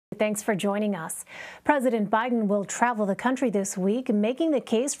Thanks for joining us. President Biden will travel the country this week, making the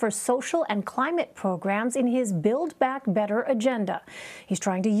case for social and climate programs in his Build Back Better agenda. He's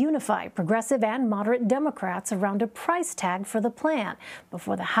trying to unify progressive and moderate Democrats around a price tag for the plan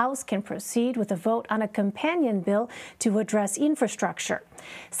before the House can proceed with a vote on a companion bill to address infrastructure.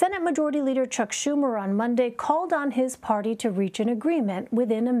 Senate Majority Leader Chuck Schumer on Monday called on his party to reach an agreement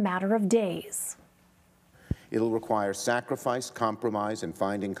within a matter of days. It'll require sacrifice, compromise, and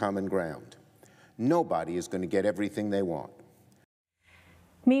finding common ground. Nobody is going to get everything they want.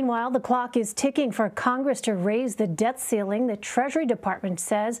 Meanwhile, the clock is ticking for Congress to raise the debt ceiling. The Treasury Department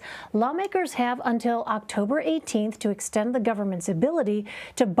says lawmakers have until October 18th to extend the government's ability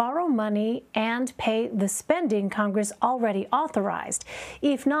to borrow money and pay the spending Congress already authorized.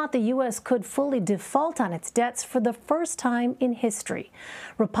 If not, the U.S. could fully default on its debts for the first time in history.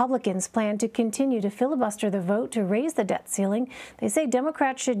 Republicans plan to continue to filibuster the vote to raise the debt ceiling. They say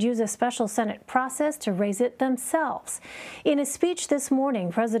Democrats should use a special Senate process to raise it themselves. In a speech this morning,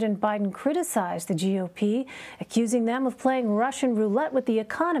 President Biden criticized the GOP, accusing them of playing Russian roulette with the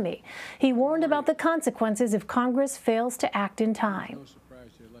economy. He warned about the consequences if Congress fails to act in time.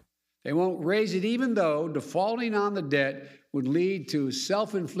 They won't raise it even though defaulting on the debt would lead to a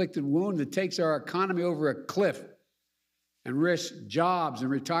self-inflicted wound that takes our economy over a cliff and risks jobs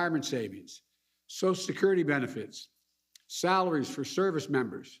and retirement savings, Social Security benefits, salaries for service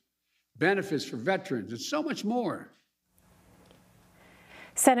members, benefits for veterans, and so much more.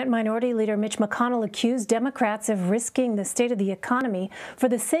 Senate Minority Leader Mitch McConnell accused Democrats of risking the state of the economy for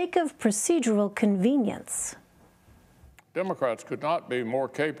the sake of procedural convenience. Democrats could not be more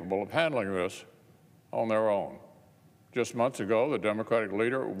capable of handling this on their own. Just months ago, the Democratic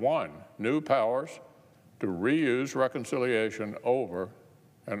leader won new powers to reuse reconciliation over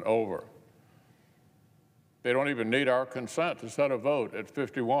and over. They don't even need our consent to set a vote at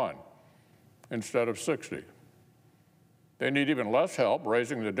 51 instead of 60. They need even less help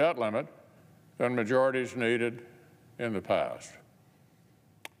raising the debt limit than majorities needed in the past.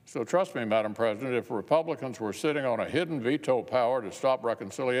 So trust me, Madam President, if Republicans were sitting on a hidden veto power to stop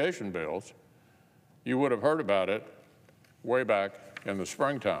reconciliation bills, you would have heard about it way back in the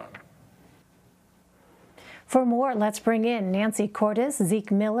springtime. For more, let's bring in Nancy Cordes,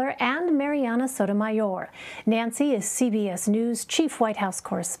 Zeke Miller, and Marianna Sotomayor. Nancy is CBS News chief White House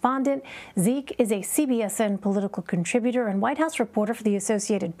correspondent. Zeke is a CBSN political contributor and White House reporter for the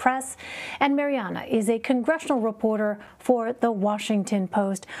Associated Press. And Marianna is a congressional reporter for the Washington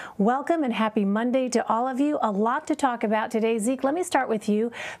Post. Welcome and happy Monday to all of you. A lot to talk about today. Zeke, let me start with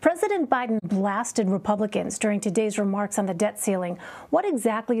you. President Biden blasted Republicans during today's remarks on the debt ceiling. What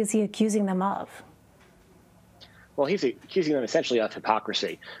exactly is he accusing them of? Well, he's accusing them essentially of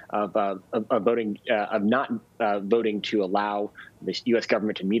hypocrisy, of not voting to allow the U.S.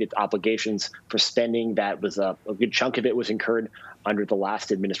 government to meet its obligations for spending that was a good chunk of it was incurred under the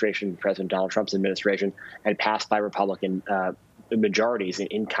last administration, President Donald Trump's administration, and passed by Republican majorities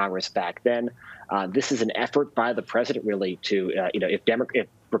in Congress back then. This is an effort by the president, really, to if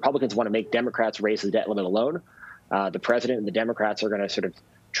Republicans want to make Democrats raise the debt limit alone, the president and the Democrats are going to sort of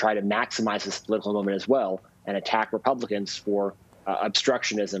try to maximize this political moment as well and attack Republicans for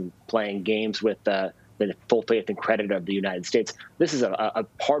obstructionism, playing games with the full faith and credit of the United States. This is a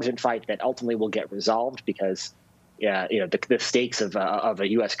partisan fight that ultimately will get resolved because, the stakes of a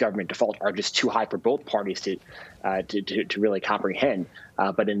U.S. government default are just too high for both parties to really comprehend.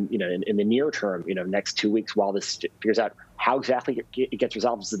 But in the near term, next 2 weeks, while this figures out how exactly it gets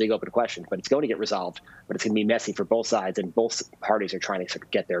resolved is a big open question. But it's going to get resolved. But it's going to be messy for both sides, and both parties are trying to sort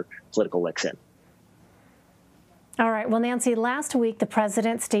of get their political licks in. All right. Well, Nancy, last week the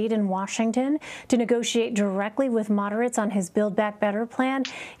president stayed in Washington to negotiate directly with moderates on his Build Back Better plan.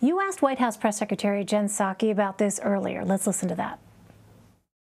 You asked White House Press Secretary Jen Psaki about this earlier. Let's listen to that.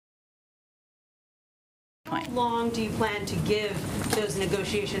 How long do you plan to give those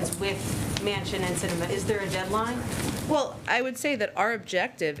negotiations with Manchin and Sinema? Is there a deadline? Well, I would say that our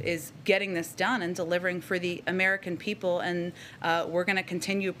objective is getting this done and delivering for the American people, and we're going to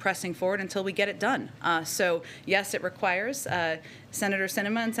continue pressing forward until we get it done. So, yes, it requires Senator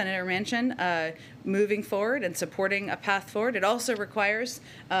Sinema and Senator Manchin moving forward and supporting a path forward. It also requires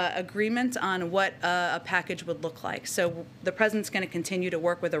agreement on what a package would look like. So the president's going to continue to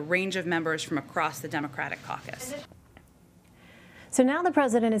work with a range of members from across the Democratic caucus. So now the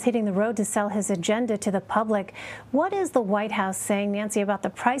president is hitting the road to sell his agenda to the public. What is the White House saying, Nancy, about the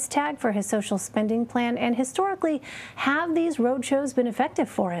price tag for his social spending plan? And historically, have these roadshows been effective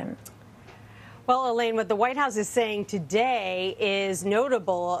for him? Well, Elaine, what the White House is saying today is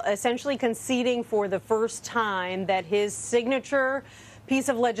notable, essentially conceding for the first time that his signature piece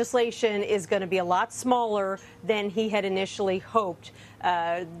of legislation is going to be a lot smaller than he had initially hoped.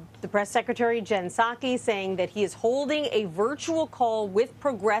 The press secretary, Jen Psaki, saying that he is holding a virtual call with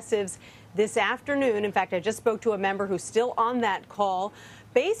progressives this afternoon. In fact, I just spoke to a member who's still on that call,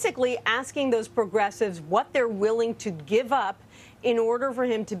 basically asking those progressives what they're willing to give up in order for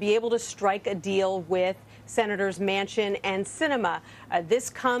him to be able to strike a deal with Senators Manchin and Sinema. This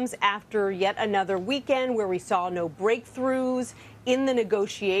comes after yet another weekend where we saw no breakthroughs in the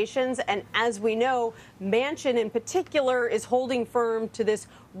negotiations. And as we know, Manchin in particular is holding firm to this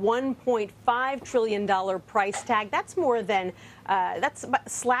 $1.5 trillion price tag. That's more than that's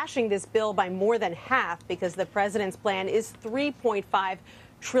slashing this bill by more than half, because the president's plan is $3.5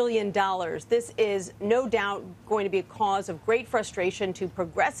 trillion. This is no doubt going to be a cause of great frustration to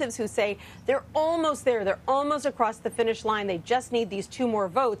progressives who say they're almost there. They're almost across the finish line. They just need these 2 more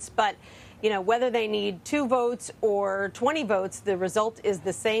votes. But, you know, whether they need 2 votes or 20 votes, the result is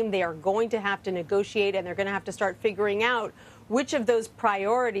the same. They are going to have to negotiate, and they're going to have to start figuring out which of those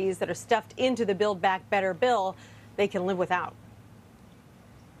priorities that are stuffed into the Build Back Better bill they can live without.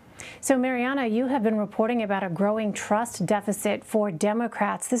 So, Marianna, you have been reporting about a growing trust deficit for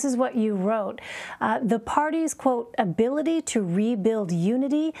Democrats. This is what you wrote. The party's, quote, ability to rebuild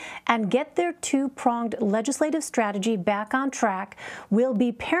unity and get their 2-pronged legislative strategy back on track will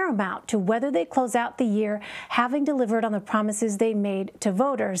be paramount to whether they close out the year having delivered on the promises they made to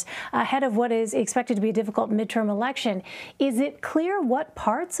voters ahead of what is expected to be a difficult midterm election. Is it clear what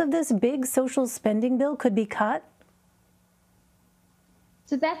parts of this big social spending bill could be cut?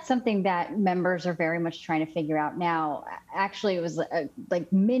 So that's something that members are very much trying to figure out now. Actually, it was like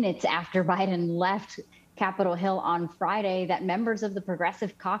minutes after Biden left Capitol Hill on Friday that members of the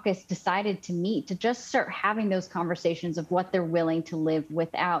Progressive Caucus decided to meet to just start having those conversations of what they're willing to live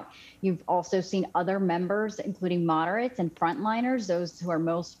without. You've also seen other members, including moderates and frontliners, those who are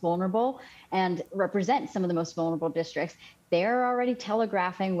most vulnerable and represent some of the most vulnerable districts. They're already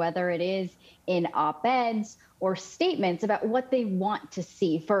telegraphing, whether it is in op-eds or statements, about what they want to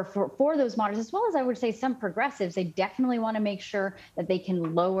see for those moderates, as well as, I would say, some progressives. They definitely want to make sure that they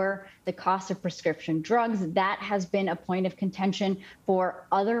can lower the cost of prescription drugs. That has been a point of contention for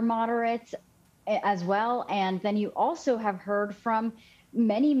other moderates as well. And then you also have heard from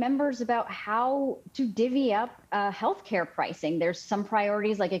many members about how to divvy up healthcare pricing. There's some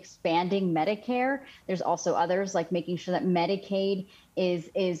priorities like expanding Medicare. There's also others like making sure that Medicaid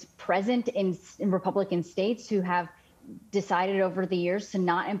is present in Republican states who have decided over the years to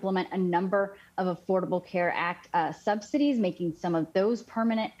not implement a number of Affordable Care Act subsidies, making some of those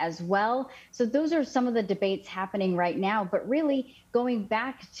permanent as well. So those are some of the debates happening right now. But really, going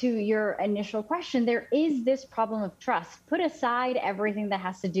back to your initial question, there is this problem of trust. Put aside everything that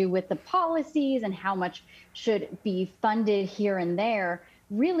has to do with the policies and how much should be funded here and there.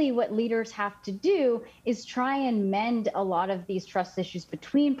 Really, what leaders have to do is try and mend a lot of these trust issues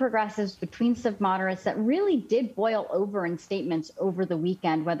between progressives, between submoderates that really did boil over in statements over the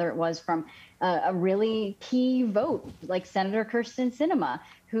weekend, whether it was from a really key vote like Senator Kyrsten Sinema,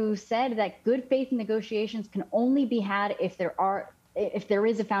 who said that good faith negotiations can only be had if there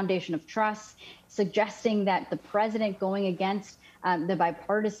is a foundation of trust, suggesting that the president going against the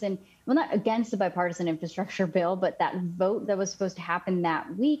bipartisan, well, not against the bipartisan infrastructure bill, but that vote that was supposed to happen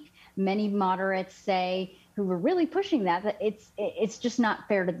that week. Many moderates say, who were really pushing that it's just not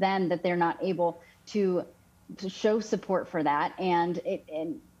fair to them that they're not able to show support for that. And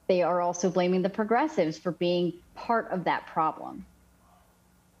they are also blaming the progressives for being part of that problem.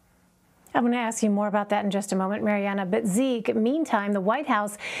 I'm going to ask you more about that in just a moment, Marianna. But Zeke, meantime, the White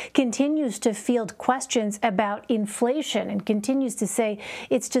House continues to field questions about inflation and continues to say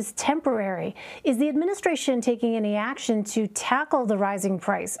it's just temporary. Is the administration taking any action to tackle the rising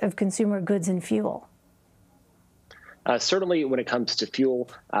price of consumer goods and fuel? Certainly, when it comes to fuel,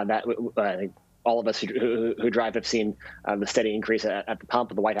 I think all of us who drive have seen the steady increase at the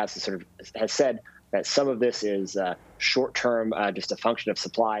pump. The White House has said that some of this is short-term, just a function of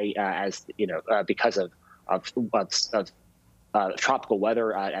supply, as you know, because of tropical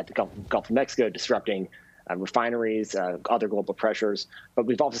weather at the Gulf of Mexico disrupting refineries, other global pressures. But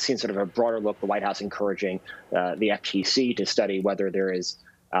we've also seen sort of a broader look, the White House encouraging the FTC to study whether there is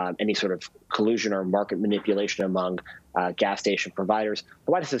any sort of collusion or market manipulation among gas station providers.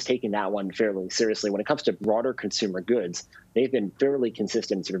 The White House has taken that one fairly seriously. When it comes to broader consumer goods, they've been fairly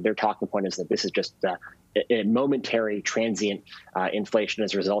consistent. Sort of their talking point is that this is just a momentary, transient inflation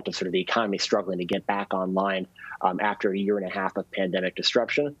as a result of sort of the economy struggling to get back online after a year and a half of pandemic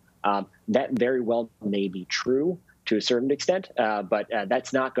disruption. That very well may be true to a certain extent, but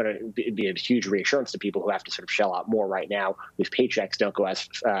that's not going to be a huge reassurance to people who have to sort of shell out more right now, whose paychecks don't go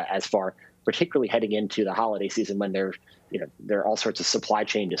as far, particularly heading into the holiday season when there are all sorts of supply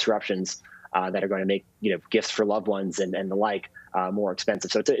chain disruptions that are going to make gifts for loved ones and the like more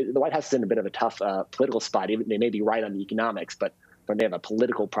expensive. So the White House is in a bit of a tough political spot. Even they may be right on the economics, but they have a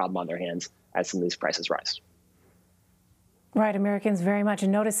political problem on their hands as some of these prices rise. Right, Americans very much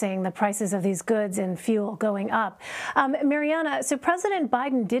noticing the prices of these goods and fuel going up. Marianna, so President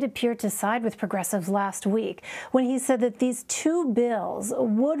Biden did appear to side with progressives last week when he said that these two bills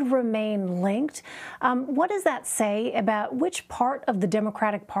would remain linked. What does that say about which part of the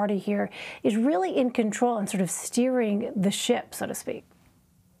Democratic Party here is really in control and sort of steering the ship, so to speak?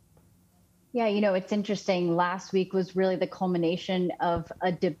 Yeah, it's interesting. Last week was really the culmination of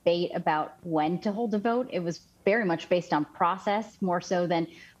a debate about when to hold a vote. It was very much based on process, more so than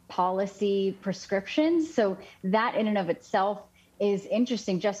policy prescriptions. So that in and of itself is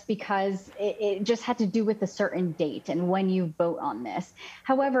interesting just because it just had to do with a certain date and when you vote on this.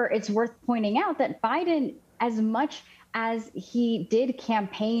 However, it's worth pointing out that Biden, as much as he did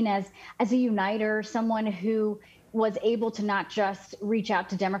campaign as a uniter, someone who was able to not just reach out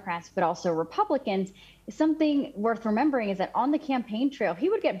to Democrats, but also Republicans. Something worth remembering is that on the campaign trail, he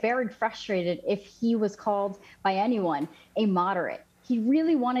would get very frustrated if he was called by anyone a moderate. He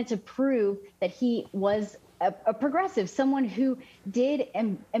really wanted to prove that he was a progressive, someone who did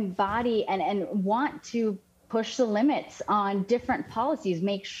embody and want to push the limits on different policies,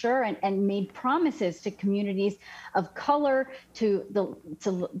 make sure and made promises to communities of color, to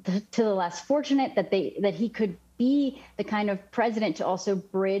the less fortunate, that he could be the kind of president to also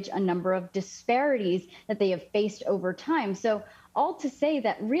bridge a number of disparities that they have faced over time. So all to say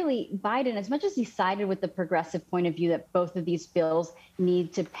that really Biden, as much as he sided with the progressive point of view that both of these bills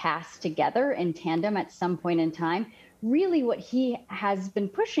need to pass together in tandem at some point in time, really what he has been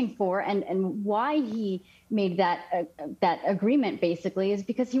pushing for and why he made that agreement basically is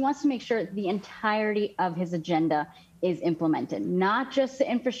because he wants to make sure the entirety of his agenda is implemented, not just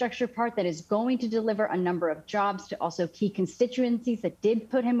the infrastructure part that is going to deliver a number of jobs to also key constituencies that did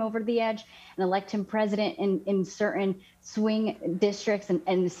put him over the edge and elect him president in certain swing districts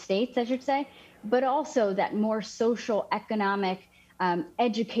and states, I should say, but also that more social, economic,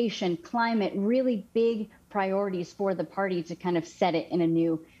 education, climate, really big priorities for the party to kind of set it in a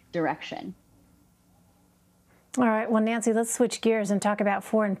new direction. All right. Well, Nancy, let's switch gears and talk about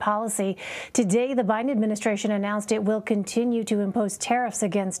foreign policy. Today, the Biden administration announced it will continue to impose tariffs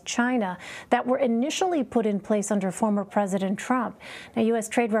against China that were initially put in place under former President Trump. Now, U.S.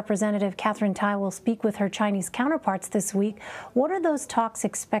 Trade Representative Katherine Tai will speak with her Chinese counterparts this week. What are those talks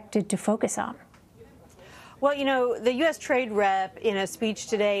expected to focus on? Well, the U.S. Trade Rep in a speech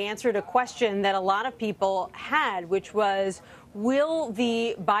today answered a question that a lot of people had, which was, will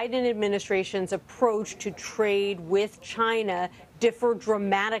the Biden administration's approach to trade with China differ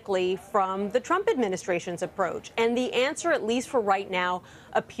dramatically from the Trump administration's approach? And the answer, at least for right now,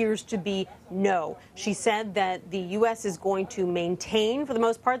 appears to be no. She said that the U.S. is going to maintain, for the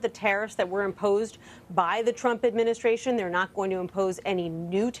most part, the tariffs that were imposed by the Trump administration. They're not going to impose any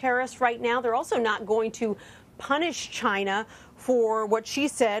new tariffs right now. They're also not going to punish China for what she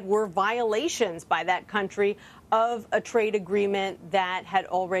said were violations by that country of a trade agreement that had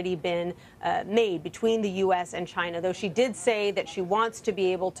already been made between the U.S. and China, though she did say that she wants to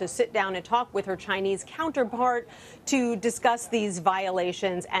be able to sit down and talk with her Chinese counterpart to discuss these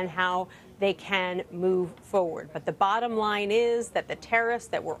violations and how they can move forward. But the bottom line is that the tariffs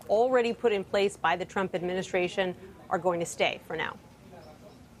that were already put in place by the Trump administration are going to stay for now.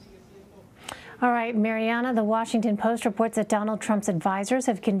 All right, Marianna, the Washington Post reports that Donald Trump's advisors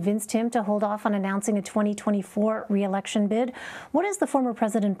have convinced him to hold off on announcing a 2024 re-election bid. What is the former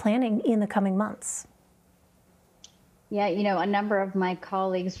president planning in the coming months? Yeah, a number of my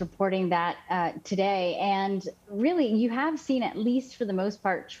colleagues reporting that today. And really, you have seen, at least for the most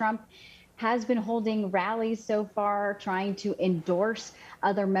part, Trump has been holding rallies so far, trying to endorse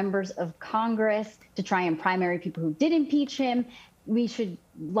other members of Congress to try and primary people who did impeach him. We should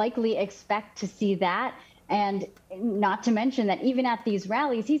likely expect to see that. And not to mention that even at these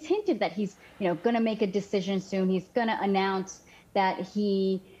rallies, he's hinted that he's, going to make a decision soon. He's going to announce that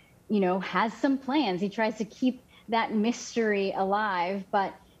he, has some plans. He tries to keep that mystery alive.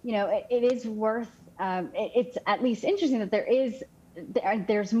 But, it is worth, it's at least interesting that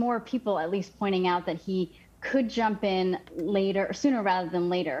there's more people at least pointing out that he could jump in later, sooner rather than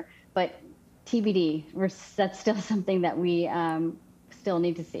later. But TBD, that's still something that we still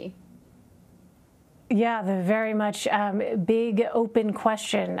need to see. Yeah, the very much big open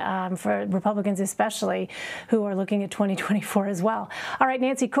question for Republicans especially, who are looking at 2024 as well. All right,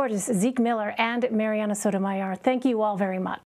 Nancy Cordes, Zeke Miller, and Marianna Sotomayor, thank you all very much.